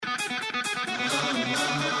Hey,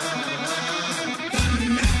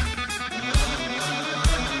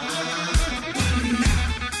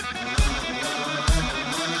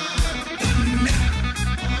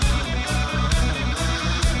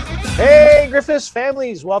 Griffiths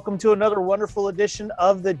families, welcome to another wonderful edition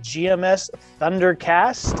of the GMS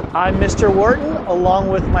Thundercast. I'm Mr. Wharton, along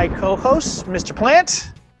with my co-host, Mr.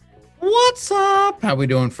 Plant. What's up? How we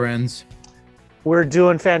doing, friends? We're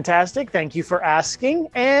doing fantastic. Thank you for asking.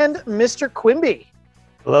 And Mr. Quimby.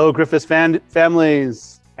 Hello, Griffiths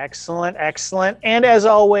families. Excellent, excellent. And as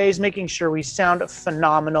always, making sure we sound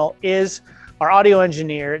phenomenal is our audio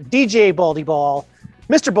engineer, DJ Baldy Ball,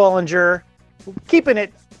 Mr. Bollinger, keeping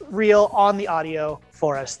it real on the audio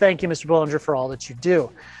for us. Thank you, Mr. Bollinger, for all that you do.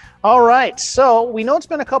 All right. So we know it's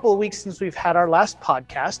been a couple of weeks since we've had our last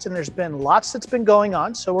podcast, and there's been lots that's been going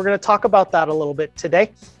on. So we're going to talk about that a little bit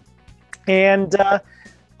today and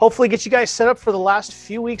hopefully get you guys set up for the last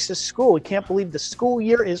few weeks of school. We can't believe the school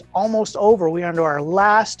year is almost over. We are into our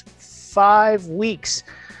last 5 weeks.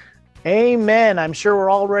 Amen. I'm sure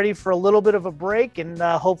we're all ready for a little bit of a break and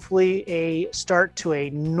hopefully a start to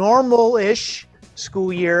a normal-ish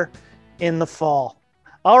school year in the fall.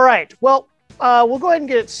 All right. Well, we'll go ahead and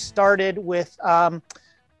get started with,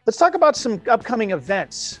 let's talk about some upcoming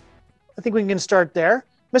events. I think we can start there.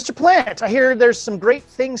 Mr. Plant, I hear there's some great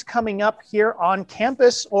things coming up here on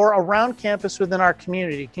campus or around campus within our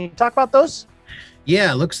community. Can you talk about those?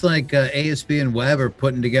 Yeah, it looks like ASB and Webb are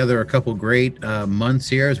putting together a couple great months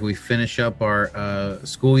here as we finish up our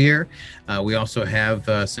school year. We also have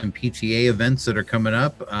some PTA events that are coming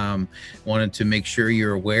up. Wanted to make sure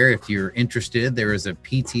you're aware, if you're interested, there is a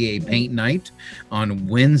PTA paint night on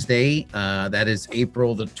Wednesday. That is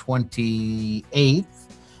April the 28th.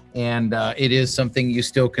 And it is something you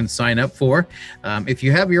still can sign up for. If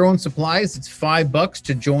you have your own supplies, it's $5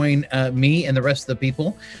 to join me and the rest of the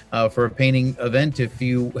people for a painting event. If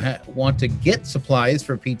you want to get supplies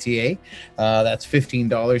for PTA, that's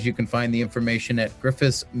 $15. You can find the information at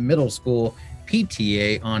Griffiths Middle School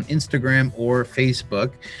PTA on Instagram or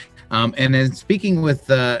Facebook. And then speaking with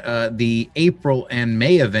the April and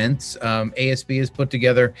May events, ASB has put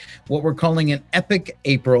together what we're calling an epic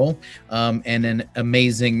April and an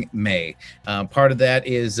amazing May. Part of that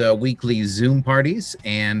is weekly Zoom parties,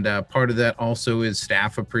 and part of that also is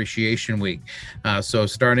Staff Appreciation Week. So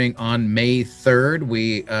starting on May 3rd,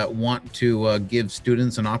 we want to give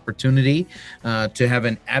students an opportunity to have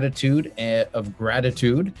an attitude of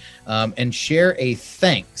gratitude and share a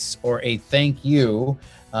thanks or a thank you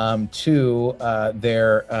to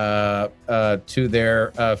their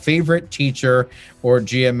favorite teacher or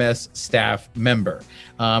GMS staff member.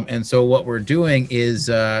 And so what we're doing is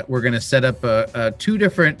we're going to set up 2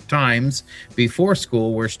 different times before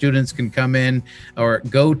school where students can come in or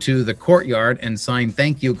go to the courtyard and sign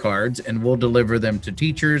thank you cards, and we'll deliver them to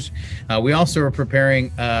teachers. We also are preparing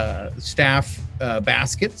staff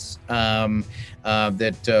baskets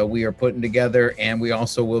that we are putting together, and we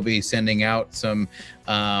also will be sending out some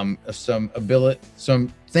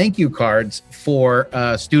thank you cards for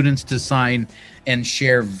students to sign and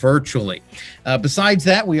share virtually. Besides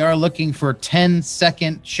that, we are looking for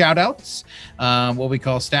 10-second shout outs, what we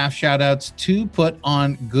call staff shout outs, to put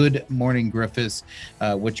on Good Morning Griffiths,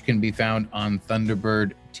 which can be found on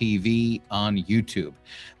Thunderbird TV on YouTube.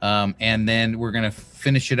 And then we're going to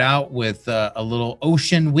finish it out with a little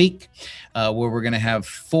Ocean Week, where we're going to have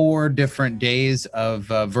 4 different days of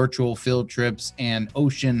virtual field trips and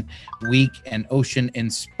Ocean Week and ocean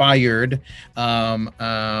inspired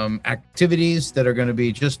activities that are going to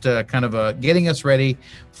be just kind of getting us ready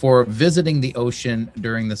for visiting the ocean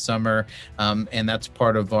during the summer. And that's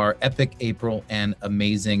part of our epic April and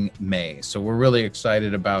amazing May. So we're really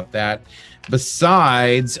excited about that.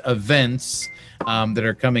 Besides events that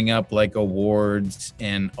are coming up, like awards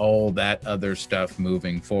and all that other stuff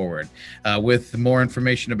moving forward. With more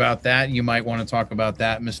information about that, you might want to talk about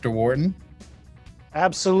that, Mr. Wharton.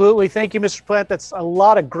 Absolutely. Thank you, Mr. Plant. That's a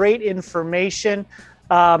lot of great information,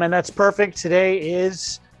 and that's perfect. Today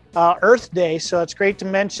is Earth Day, so it's great to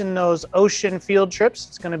mention those ocean field trips.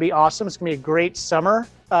 It's going to be awesome. It's going to be a great summer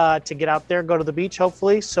to get out there, go to the beach,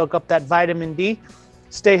 hopefully, soak up that vitamin D,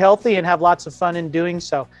 stay healthy, and have lots of fun in doing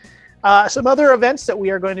so. Some other events that we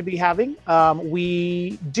are going to be having.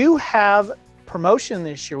 We do have promotion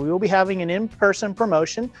this year. We will be having an in-person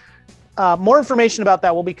promotion. More information about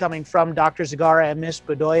that will be coming from Dr. Zagara and Ms.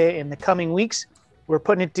 Bedoya in the coming weeks. We're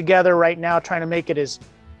putting it together right now, trying to make it as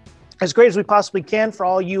great as we possibly can for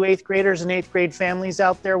all you 8th graders and 8th grade families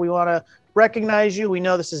out there. We want to recognize you. We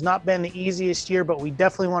know this has not been the easiest year, but we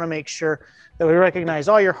definitely want to make sure that we recognize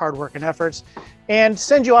all your hard work and efforts and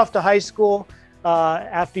send you off to high school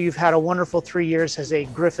after you've had a wonderful 3 years as a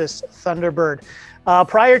Griffis Thunderbird.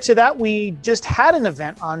 Prior to that, we just had an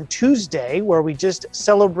event on Tuesday where we just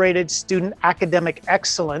celebrated student academic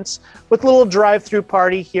excellence with a little drive-through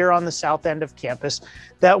party here on the south end of campus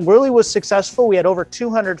that really was successful. We had over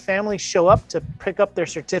 200 families show up to pick up their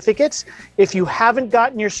certificates. If you haven't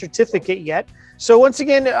gotten your certificate yet, so once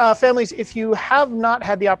again, families, if you have not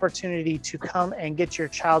had the opportunity to come and get your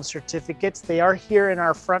child's certificates, they are here in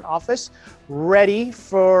our front office, ready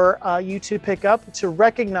for you to pick up to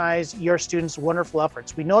recognize your students' wonderful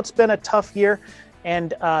efforts. We know it's been a tough year,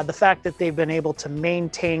 and the fact that they've been able to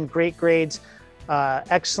maintain great grades,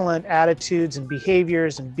 excellent attitudes and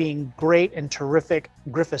behaviors, and being great and terrific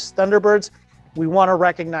Griffis Thunderbirds, we want to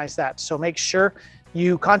recognize that. So make sure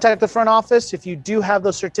you contact the front office. If you do have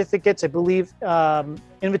those certificates, I believe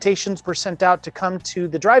invitations were sent out to come to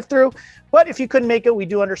the drive-through. But if you couldn't make it, we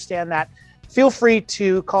do understand that. Feel free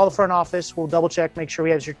to call the front office. We'll double check, make sure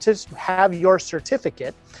we have your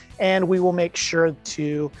certificate, and we will make sure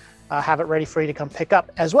to have it ready for you to come pick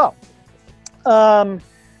up as well. And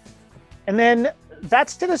then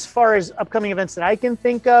that's it as far as upcoming events that I can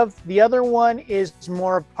think of. The other one is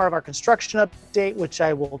more part of our construction update, which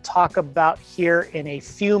I will talk about here in a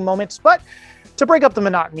few moments. But to break up the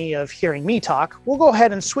monotony of hearing me talk, we'll go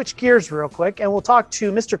ahead and switch gears real quick, and we'll talk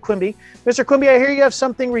to Mr. Quimby. Mr. Quimby, I hear you have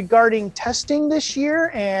something regarding testing this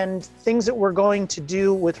year and things that we're going to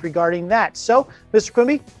do with regarding that. So, Mr.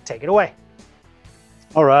 Quimby, take it away.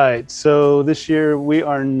 All right, so this year we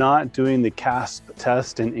are not doing the CASP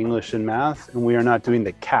test in English and math, and we are not doing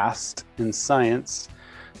the CAST in science.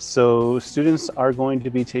 So students are going to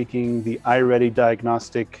be taking the iReady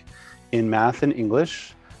diagnostic in math and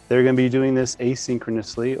English. They're going to be doing this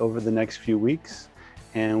asynchronously over the next few weeks,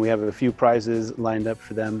 and we have a few prizes lined up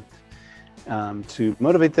for them to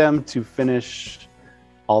motivate them to finish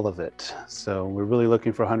all of it. So we're really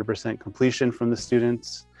looking for 100% completion from the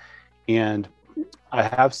students. And I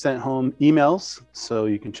have sent home emails, so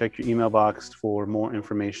you can check your email box for more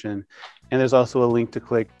information. And there's also a link to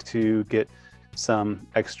click to get some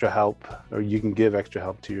extra help, or you can give extra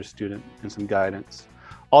help to your student and some guidance.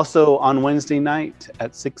 Also on Wednesday night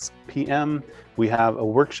at 6 p.m., we have a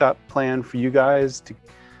workshop planned for you guys to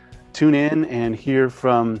tune in and hear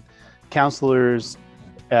from counselors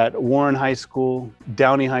at Warren High School,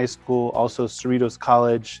 Downey High School, also Cerritos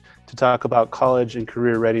College, to talk about college and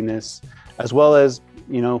career readiness, as well as,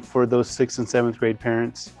 for those 6th and 7th grade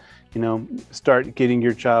parents, start getting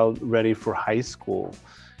your child ready for high school.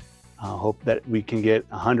 I hope that we can get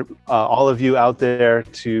all of you out there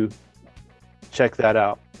to check that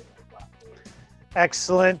out.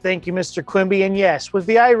 Excellent. Thank you, Mr. Quimby. And yes, with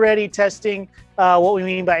the iReady testing, what we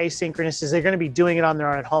mean by asynchronous is they're going to be doing it on their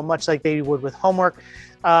own at home, much like they would with homework.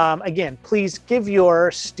 Again, please give your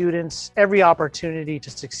students every opportunity to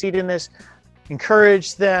succeed in this.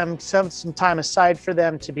 Encourage them, some time aside for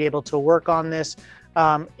them to be able to work on this.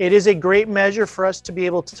 It is a great measure for us to be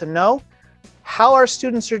able to know how our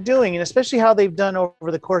students are doing, and especially how they've done over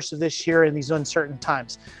the course of this year in these uncertain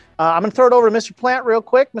times. I'm going to throw it over to Mr. Plant real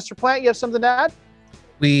quick. Mr. Plant, you have something to add?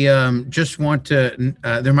 We just want to,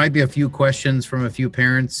 there might be a few questions from a few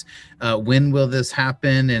parents. When will this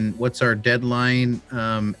happen, and what's our deadline,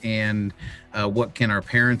 and what can our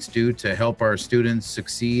parents do to help our students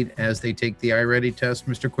succeed as they take the iReady test,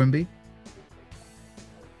 Mr. Quimby?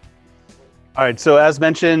 All right, so as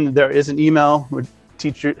mentioned, there is an email with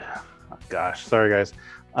teacher, sorry guys.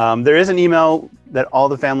 There is an email that all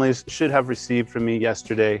the families should have received from me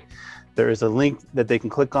yesterday. There is a link that they can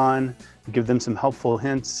click on, give them some helpful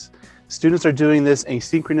hints. Students are doing this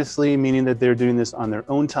asynchronously, meaning that they're doing this on their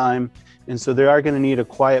own time. And so they are going to need a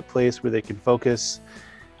quiet place where they can focus.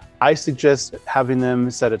 I suggest having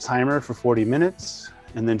them set a timer for 40 minutes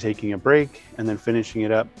and then taking a break and then finishing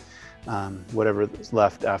it up, whatever is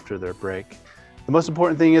left after their break. The most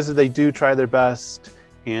important thing is that they do try their best,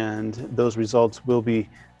 and those results will be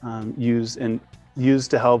used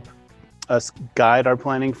to help us guide our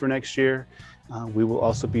planning for next year. We will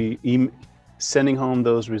also be sending home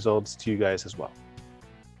those results to you guys as well.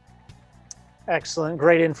 Excellent.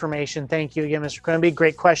 Great information. Thank you again, Mr. Quimby.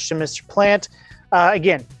 Great question, Mr. Plant.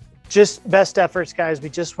 Again, just best efforts, guys. We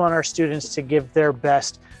just want our students to give their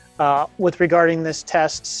best with regarding this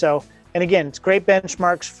test. So, and again, it's great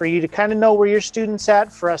benchmarks for you to kind of know where your students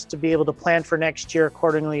at, for us to be able to plan for next year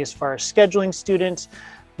accordingly as far as scheduling students,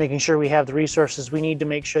 making sure we have the resources we need to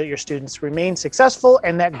make sure that your students remain successful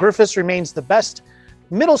and that Griffis remains the best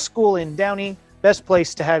middle school in Downey, best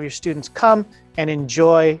place to have your students come and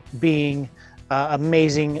enjoy being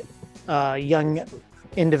amazing young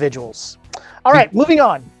individuals. All right, moving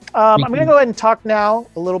on. I'm going to go ahead and talk now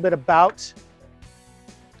a little bit about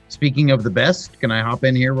Speaking of the best, can I hop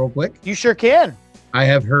in here real quick? You sure can. I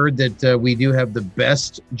have heard that we do have the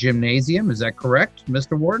best gymnasium. Is that correct,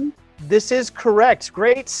 Mr. Warden? This is correct.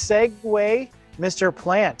 Great segue, Mr.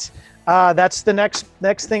 Plant. That's the next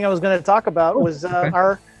thing I was going to talk about was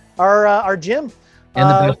our gym. And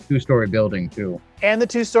the best two-story building, too. And the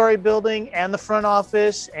two-story building and the front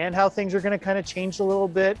office and how things are going to kind of change a little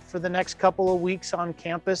bit for the next couple of weeks on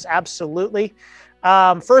campus. Absolutely.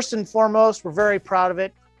 First and foremost, we're very proud of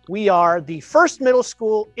it. We are the first middle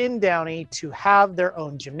school in Downey to have their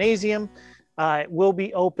own gymnasium. It will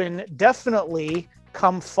be open definitely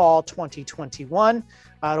come fall 2021.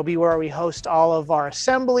 It'll be where we host all of our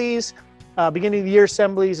assemblies, beginning of the year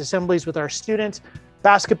assemblies with our students.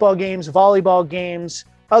 Basketball games, volleyball games,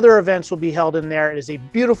 other events will be held in there. It is a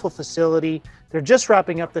beautiful facility. They're just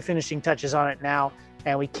wrapping up the finishing touches on it now,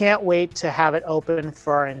 and we can't wait to have it open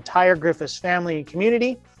for our entire Griffis family and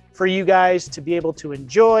community, for you guys to be able to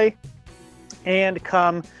enjoy and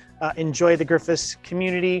come enjoy the Griffis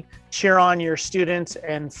community, cheer on your students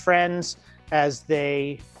and friends as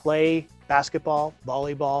they play basketball,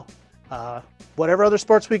 volleyball, whatever other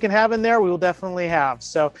sports we can have in there, we will definitely have.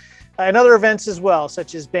 So, and other events as well,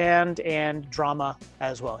 such as band and drama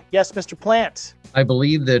as well. Yes, Mr. Plant. I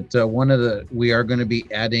believe that we are going to be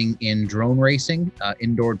adding in drone racing,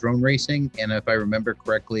 indoor drone racing. And if I remember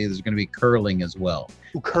correctly, there's going to be curling as well.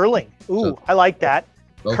 Ooh, curling. Ooh, So I like that.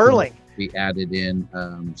 both Curling. will be added in.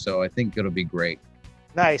 So I think it'll be great.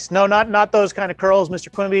 Nice. No, not those kind of curls,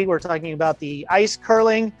 Mr. Quimby. We're talking about the ice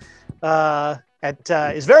curling.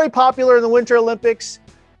 Is very popular in the Winter Olympics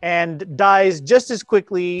and dies just as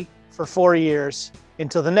quickly for 4 years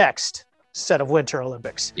until the next set of Winter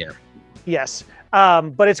Olympics. Yeah. Yes.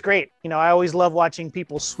 But it's great. You know, I always love watching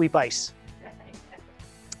people sweep ice.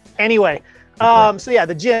 Anyway, so yeah,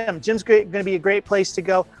 the gym's going to be a great place to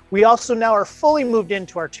go. We also now are fully moved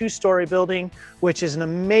into our two-story building, which is an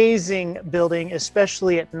amazing building,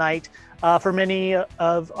 especially at night. For many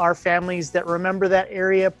of our families that remember that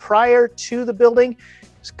area prior to the building,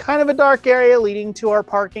 it's kind of a dark area leading to our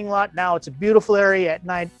parking lot. Now it's a beautiful area at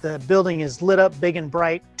night. The building is lit up big and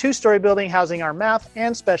bright. Two-story building housing our math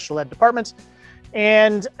and special ed departments.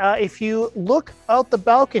 And if you look out the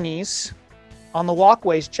balconies on the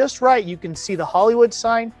walkways just right, you can see the Hollywood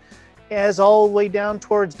sign as all the way down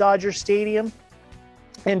towards Dodger Stadium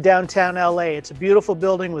in downtown LA. It's a beautiful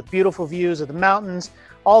building with beautiful views of the mountains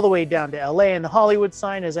all the way down to LA, and the Hollywood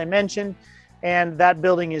sign, as I mentioned, and that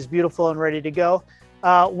building is beautiful and ready to go.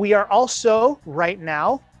 We are also right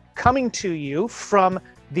now coming to you from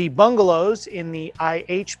the bungalows in the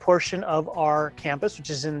IH portion of our campus, which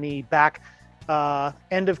is in the back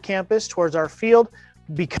end of campus towards our field,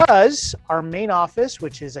 because our main office,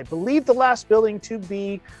 which is, I believe, the last building to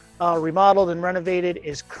be remodeled and renovated,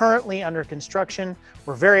 is currently under construction.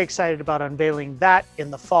 We're very excited about unveiling that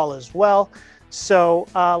in the fall as well. So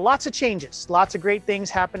lots of changes, lots of great things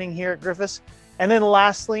happening here at Griffis. And then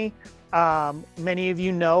lastly, many of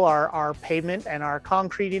you know our pavement and our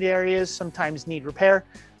concreted areas sometimes need repair.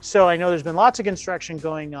 So I know there's been lots of construction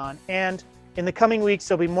going on. And in the coming weeks,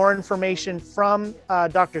 there'll be more information from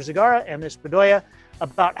Dr. Zagara and Ms. Bedoya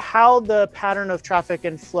about how the pattern of traffic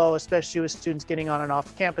and flow, especially with students getting on and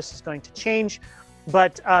off campus, is going to change.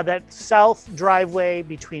 But that south driveway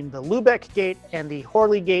between the Lubeck Gate and the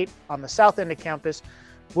Horley Gate on the south end of campus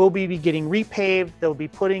will be getting repaved. They'll be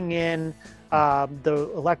putting in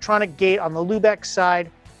the electronic gate on the Lubeck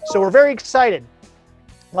side. So we're very excited.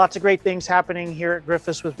 Lots of great things happening here at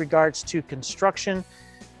Griffis with regards to construction.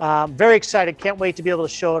 Very excited. Can't wait to be able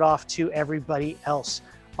to show it off to everybody else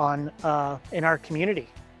in our community.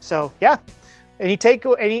 So yeah. Any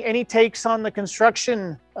takes on the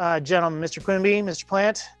construction, gentlemen, Mr. Quimby, Mr.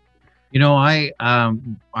 Plant? You know,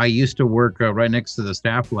 I used to work right next to the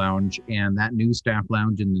staff lounge, and that new staff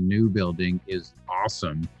lounge in the new building is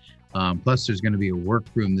awesome. Plus, there's going to be a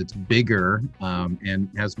workroom that's bigger and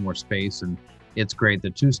has more space, and it's great. The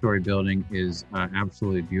two-story building is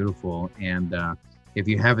absolutely beautiful. And if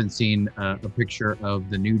you haven't seen a picture of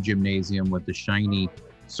the new gymnasium with the shiny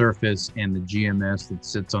surface and the GMS that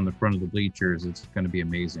sits on the front of the bleachers, it's going to be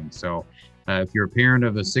amazing. So if you're a parent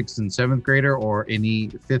of a 6th and 7th grader or any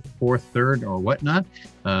 5th, 4th, 3rd or whatnot,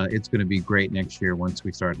 it's going to be great next year once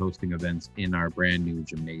we start hosting events in our brand new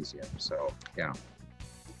gymnasium. So yeah.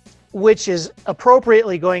 Which is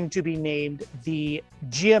appropriately going to be named the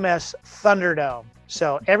GMS Thunderdome.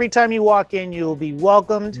 So every time you walk in, you will be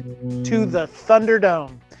welcomed to the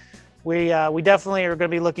Thunderdome. We definitely are going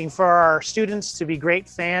to be looking for our students to be great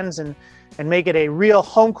fans and make it a real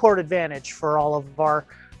home court advantage for all of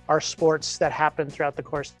our sports that happen throughout the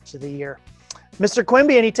course of the year. Mr.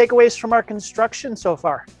 Quimby, any takeaways from our construction so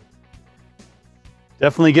far?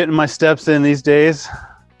 Definitely getting my steps in these days,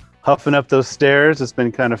 huffing up those stairs. It's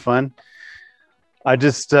been kind of fun. I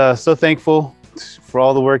just so thankful for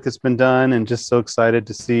all the work that's been done and just so excited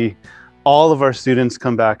to see all of our students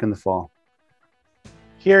come back in the fall.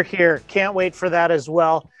 Here, here. Can't wait for that as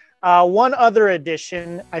well. One other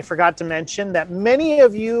addition I forgot to mention that many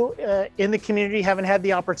of you in the community haven't had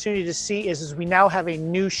the opportunity to see is we now have a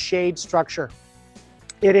new shade structure.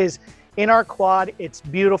 It is in our quad. It's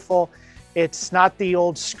beautiful. It's not the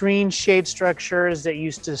old screen shade structures that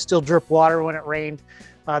used to still drip water when it rained.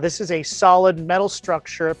 This is a solid metal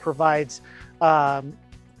structure. It provides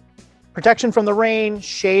protection from the rain,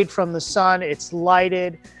 shade from the sun. It's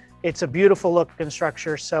lighted. It's a beautiful looking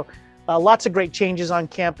structure. So lots of great changes on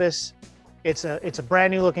campus. It's a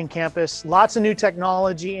brand new looking campus. Lots of new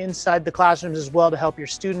technology inside the classrooms as well to help your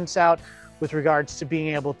students out with regards to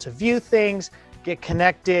being able to view things, get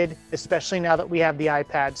connected, especially now that we have the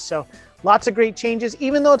iPads. So lots of great changes.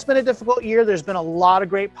 Even though it's been a difficult year, there's been a lot of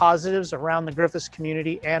great positives around the Griffis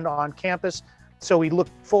community and on campus. So we look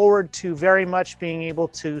forward to very much being able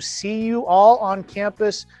to see you all on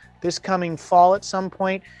campus this coming fall at some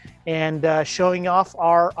point and showing off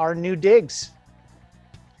our new digs.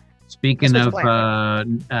 Speaking of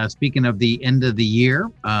the end of the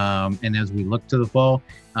year, and as we look to the fall,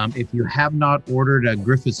 if you have not ordered a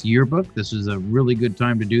Griffis yearbook, this is a really good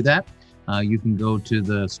time to do that. You can go to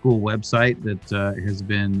the school website that has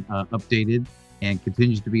been updated and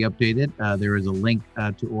continues to be updated. There is a link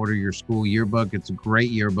to order your school yearbook. It's a great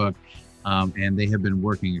yearbook, and they have been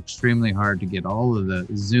working extremely hard to get all of the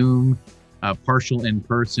Zoom, partial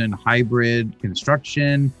in-person, hybrid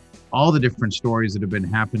construction, all the different stories that have been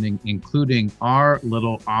happening, including our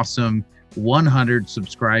little awesome 100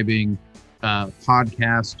 subscribing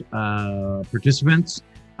podcast participants.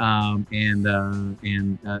 And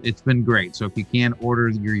it's been great. So if you can order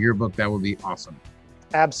your yearbook, that would be awesome.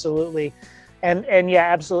 Absolutely. And yeah,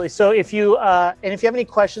 absolutely. So if you have any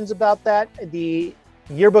questions about that, the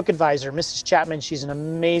yearbook advisor, Mrs. Chapman, she's an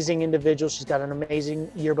amazing individual. She's got an amazing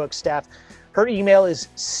yearbook staff. Her email is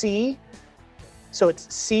so it's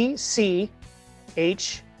CCHATMON,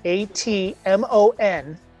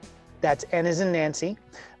 that's N as in Nancy,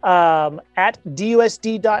 at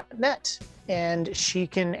DUSD.net. And she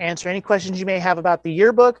can answer any questions you may have about the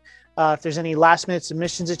yearbook. If there's any last minute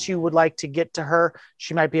submissions that you would like to get to her,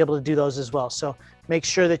 she might be able to do those as well. So make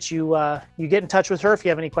sure that you get in touch with her if you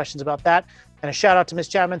have any questions about that. And a shout out to Ms.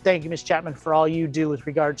 Chapman. Thank you, Ms. Chapman, for all you do with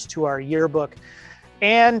regards to our yearbook.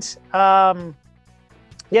 And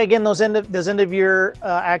again, those end of year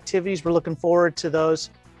activities, we're looking forward to those.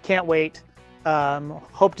 Can't wait.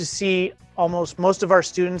 Hope to see most of our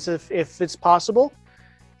students if it's possible.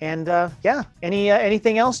 And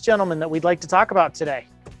anything else, gentlemen, that we'd like to talk about today?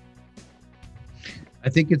 I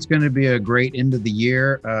think it's going to be a great end of the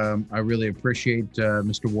year. I really appreciate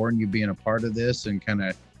Mr. Warden, you being a part of this and kind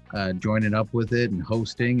of joining up with it and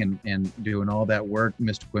hosting and doing all that work.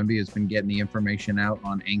 Mr. Quimby has been getting the information out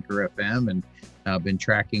on Anchor FM and been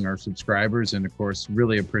tracking our subscribers. And of course,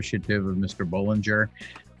 really appreciative of Mr. Bollinger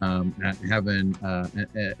having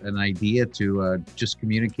an idea to just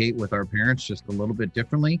communicate with our parents just a little bit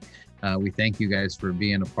differently. We thank you guys for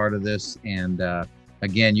being a part of this. And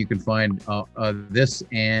again, you can find this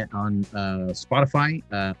on Spotify,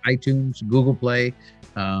 iTunes, Google Play,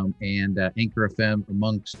 and Anchor FM,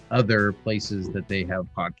 amongst other places that they have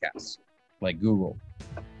podcasts like Google.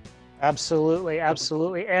 Absolutely.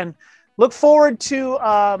 And look forward to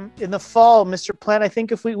in the fall, Mr. Plant. I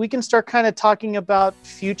think if we can start kind of talking about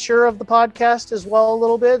future of the podcast as well a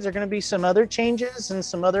little bit. There are going to be some other changes and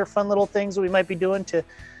some other fun little things that we might be doing to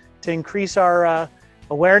increase our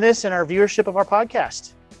awareness and our viewership of our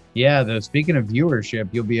podcast. Yeah, speaking of viewership,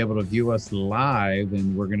 you'll be able to view us live,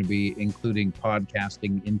 and we're going to be including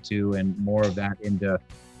podcasting into and more of that into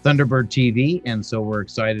Thunderbird TV. And so we're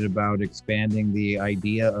excited about expanding the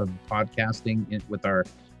idea of podcasting with our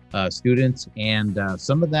students. And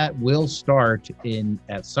some of that will start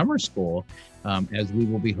at summer school, as we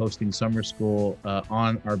will be hosting summer school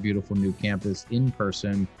on our beautiful new campus in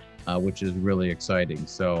person, which is really exciting.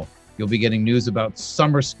 So you'll be getting news about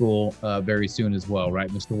summer school very soon as well, right,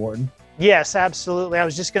 Mr. Wharton? Yes, absolutely. I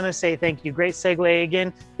was just going to say thank you. Great segue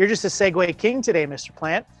again. You're just a segue king today, Mr.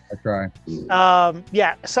 Plant. I try.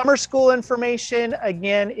 Summer school information.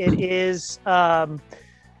 Again, it is, I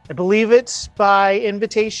believe it's by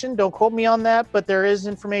invitation. Don't quote me on that, but there is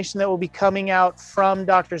information that will be coming out from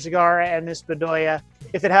Dr. Zagara and Ms. Bedoya.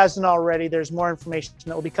 If it hasn't already, there's more information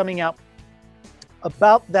that will be coming out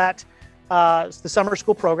about that, the summer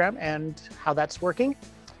school program and how that's working.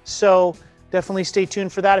 So definitely stay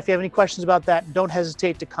tuned for that. If you have any questions about that, don't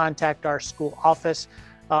hesitate to contact our school office.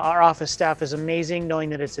 Our office staff is amazing, knowing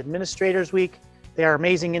that it's Administrators Week. They are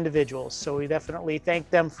amazing individuals, so we definitely thank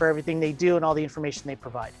them for everything they do and all the information they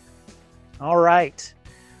provide. All right.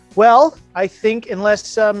 Well, I think unless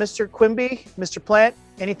Mr. Quimby, Mr. Plant,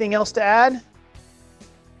 anything else to add?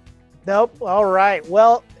 Nope. All right.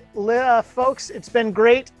 Well, folks, it's been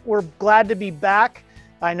great. We're glad to be back.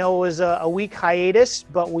 I know it was a week hiatus,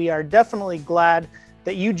 but we are definitely glad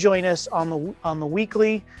that you join us on the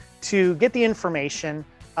weekly to get the information.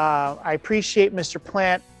 I appreciate Mr.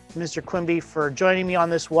 Plant, Mr. Quimby for joining me on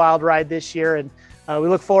this wild ride this year, and we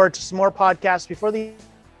look forward to some more podcasts before the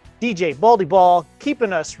DJ Baldy Ball,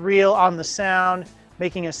 keeping us real on the sound,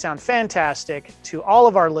 making us sound fantastic to all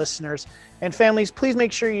of our listeners and families. Please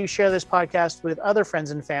make sure you share this podcast with other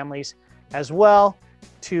friends and families as well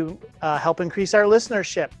to help increase our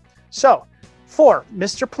listenership. So for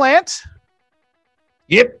Mr. Plant.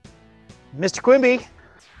 Yep. Mr. Quimby.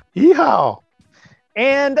 Yeehaw.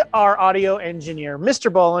 And our audio engineer,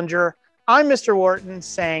 Mr. Bollinger. I'm Mr. Wharton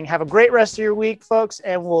saying have a great rest of your week, folks,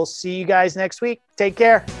 and we'll see you guys next week. Take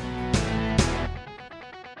care.